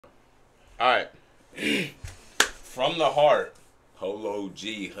All right. From the heart. Polo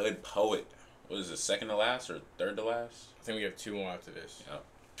G, Hood Poet. What is it, second to last or third to last? I think we have 2 more after this. Yep.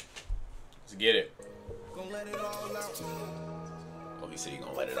 Let's get it. Oh, he said he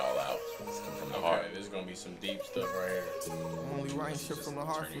gonna let it all out. It's coming from the heart. This is gonna be some deep stuff right here. I'm only writing shit from the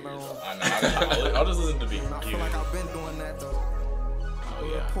heart from now on. I know. I'll just listen to beat. I feel like I've been doing that though. Oh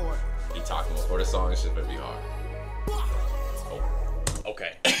yeah. He talking before the song. It's just gonna be hard. Oh.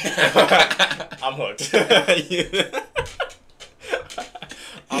 Okay. I'm hooked.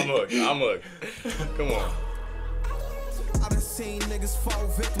 I'm hooked. Come on. I done seen niggas fall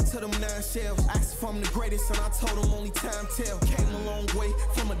victim to them 9 shells. Asked if I'm the greatest and I told them only time tell. Came a long way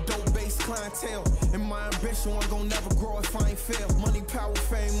from a dope-based clientele. And my ambition wasn't gon' never grow if I ain't fail. Money, power,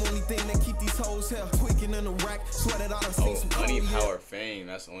 fame, only thing that keep these hoes here. Tweaking in the rack, sweated out, I seen some money, cold, power, fame.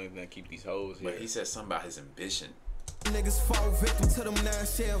 That's the only thing that keep these hoes here. But he said something about his ambition. Niggas fall victim to them 9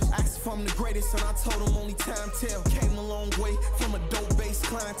 shells. Asked if I'm the greatest and I told them only time tell. Came a long way from a dope-based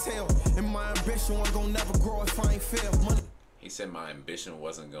clientele. And my ambition wasn't gon' never grow if I ain't fail. Money. He said my ambition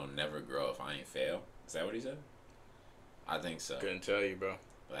wasn't gonna never grow if I ain't fail. Is that what he said? I think so. Couldn't tell you, bro.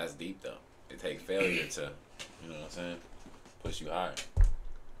 But that's deep though. It takes failure to, you know what I'm saying, push you higher.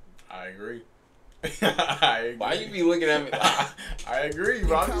 I agree. I agree. Why you be looking at me? I agree,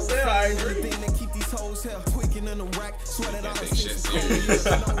 bro. I'm just saying I agree. That keep these hoes here. Tweaking in the rack, sweated out, Take shit serious.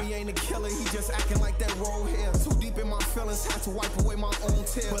 No, he ain't a killer. He just acting like that roll hair. Too deep in my feelings, had to wipe away my own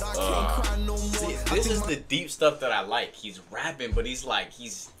tears. But I can't cry no more. See, this is the deep stuff that I like. He's rapping, but he's like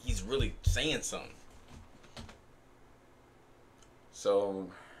he's really saying something. So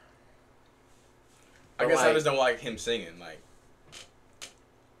I guess I just don't like him singing. Like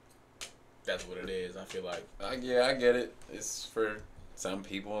that's what it is. I feel like. yeah, I get it. It's for some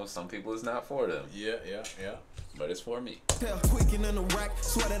people. Some people it's not for them. Yeah. But it's for me. Tweaking in the rack,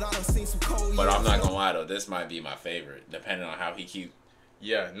 sweated out, seen some cold. But I'm not gonna lie though, this might be my favorite, depending on how he keep.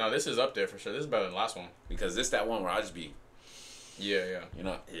 Yeah, no, this is up there for sure. This is better than the last one. Because this that one where I just be. Yeah. You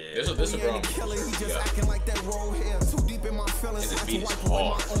know. Yeah. This is wrong. He just acting like that roll hair. Too deep in my feelings, And this had to beat is wipe away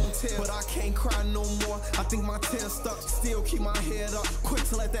hard. my own tears. But I can't cry no more. I think my tears stuck. Still keep my head up. Quick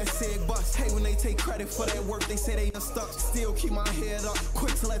to let that cig bust. Hey, when they take credit for their work, they say they done stuck. Still keep my head up.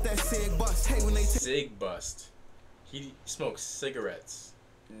 Quick to let that cig bust. Hey, when they take Cig bust. He smokes cigarettes.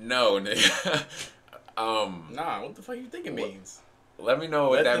 No, nigga. Nah, what the fuck you think it means? Let me know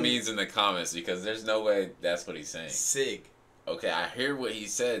what that means in the comments because there's no way that's what he's saying. Cig. Okay, I hear what he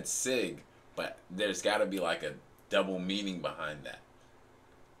said, sig, but there's got to be like a double meaning behind that.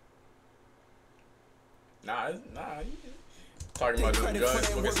 Nah. Talking about doing credit for drugs, their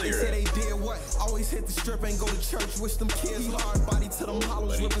smoking work, they say cigarettes. they did what? Always hit the strip, ain't go to church. Wish them kids hard body to them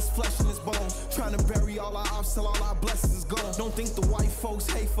hollows with his flesh and his bones. Trying to bury all our ops till all our blessings is gone. Don't think the white folks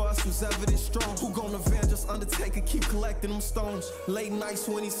hate for us was ever this strong. Who gon' avenge us? Undertaker keep collecting them stones. Late nights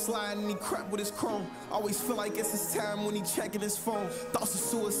when he's sliding, he crap with his chrome. Always feel like it's his time when he checking his phone. Thoughts of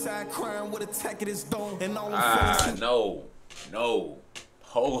suicide, crying with a tech at his dome. And all them feelings. No.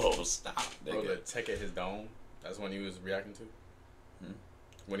 Polo, stop, Bro, nigga. the tech at his dome. That's when he was reacting to.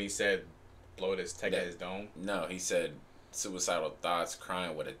 When he said, "Blow his tech at his dome." No, he said suicidal thoughts,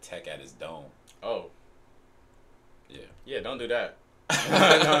 crying with a tech at his dome. Oh. Yeah. Yeah, don't do that.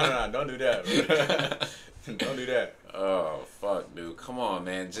 No, don't do that. Bro. Don't do that. Oh fuck, dude. Come on,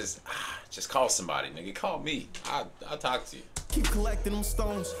 man. Just call somebody, nigga. Call me. I'll talk to you. Keep collecting them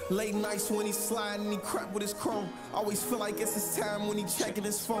stones. Late nights when he's sliding, he crap with his chrome. Always feel like it's his time when he checking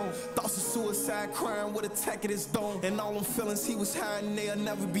his phone. Thoughts of suicide, crying with a tech at his dome. And all them feelings he was hiding, they'll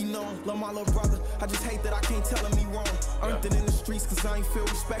never be known. Love my little brother, I just hate that I can't tell him he wrong. Earned it in the streets cause I ain't feel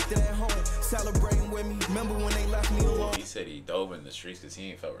respected at home. Celebrating with me, remember when they left me alone. He said he dove in the streets because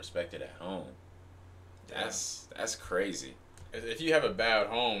he ain't felt respected at home. That's crazy. If you have a bad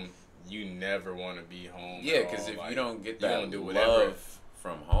home, you never want to be home. Yeah, because if you don't get that do love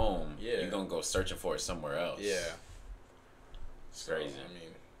from home, Yeah. you're going to go searching for it somewhere else. Yeah. It's crazy. I mean,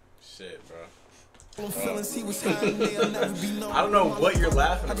 shit, bro. Feelings he was hiding, they'll never be known. I don't know what you're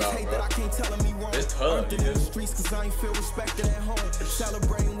laughing I just about, hate bro. that I can't tell him he wrong. It's tough, Earned it in the streets cause I ain't feel respected at home.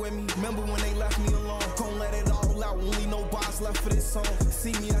 Celebrating with me, remember when they left me alone. Gon' let it all out, only no bars left for this song.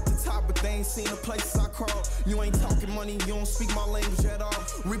 See me at the top, but they ain't seen the places I crawl. You ain't talking money, you don't speak my language at all.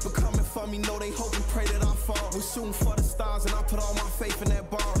 Reaper coming for me, know they hope and pray that I fall. We're shooting for the stars and I put all my faith in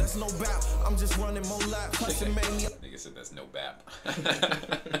that ball. That's no bap, I'm just running more laps. Plus it made me Nigga said that's no bap.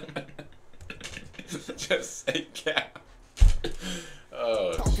 Just say cap.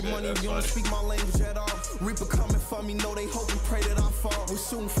 Oh, talking shit, money, that's you don't funny. speak my language at all. Reaper coming for me, know they hope and pray that I fall. We're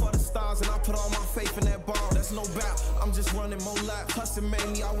shooting for the stars and I put all my faith in that ball. That's no no bap. I'm just running more laps. Plus it made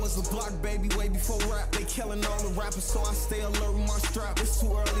me, I was a block baby way before rap. They killing all the rappers, so I stay alert with my strap. It's too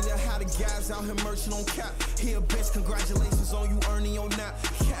early to have the guys out here merching on cap. Here, bitch, congratulations on you earning your nap.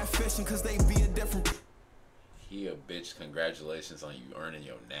 Catfishing, cause they be a different. He a bitch, congratulations on you earning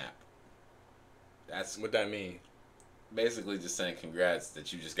your nap. That's what that mean. Basically just saying congrats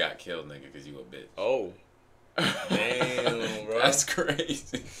that you just got killed, nigga, because you a bitch. Oh. Damn, bro. That's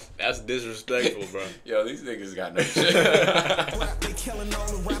crazy. That's disrespectful, bro. Yo, these niggas got no shit. They killing all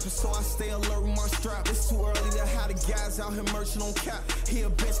the rappers, so I stay alert with my strap. It's too early to have the guys out here merching on cap. Here,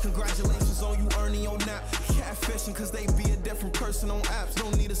 bitch, congratulations on you earning your nap. Catfishing, cause they be a different person on apps.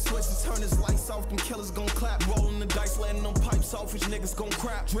 Don't need a switch to turn his lights off, them killers gon' clap. Rolling the dice, letting them pipes off, which niggas gon'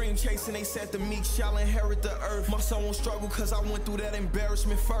 crap. Dream chasing, they said the meek shall inherit the earth. My son won't struggle, cause I went through that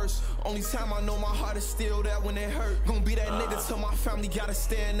embarrassment first. Only time I know my heart is still that when it hurt. Gonna be that nigga till my family gotta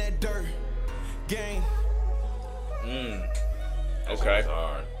stay in that dirt. Gang. Okay.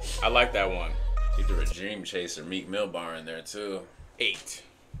 Hard. I like that one. He threw a Dream Chaser Meek Mill bar in there too. 8.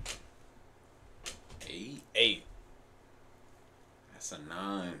 8? 8. That's a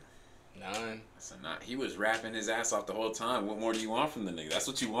 9. 9. That's a 9. He was rapping his ass off the whole time. What more do you want from the nigga? That's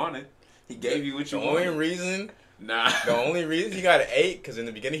what you wanted. He gave you what you wanted. The only reason he got an 8, because in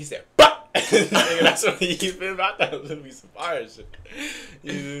the beginning he said, "Bah!" Nigga, that's what he feel about that. Was gonna be some fire shit.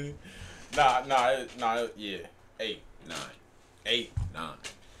 Yeah. 8. 9. 8. 9.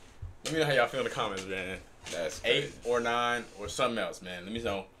 Let me know how y'all feel in the comments, man. That's crazy. 8 or 9 or something else, man. Let me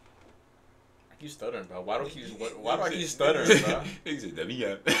know. I keep stuttering, bro. Why do I keep stuttering, bro? He said,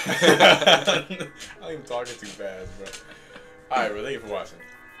 "W." I'm even talking too fast, bro. Alright, bro. Thank you for watching.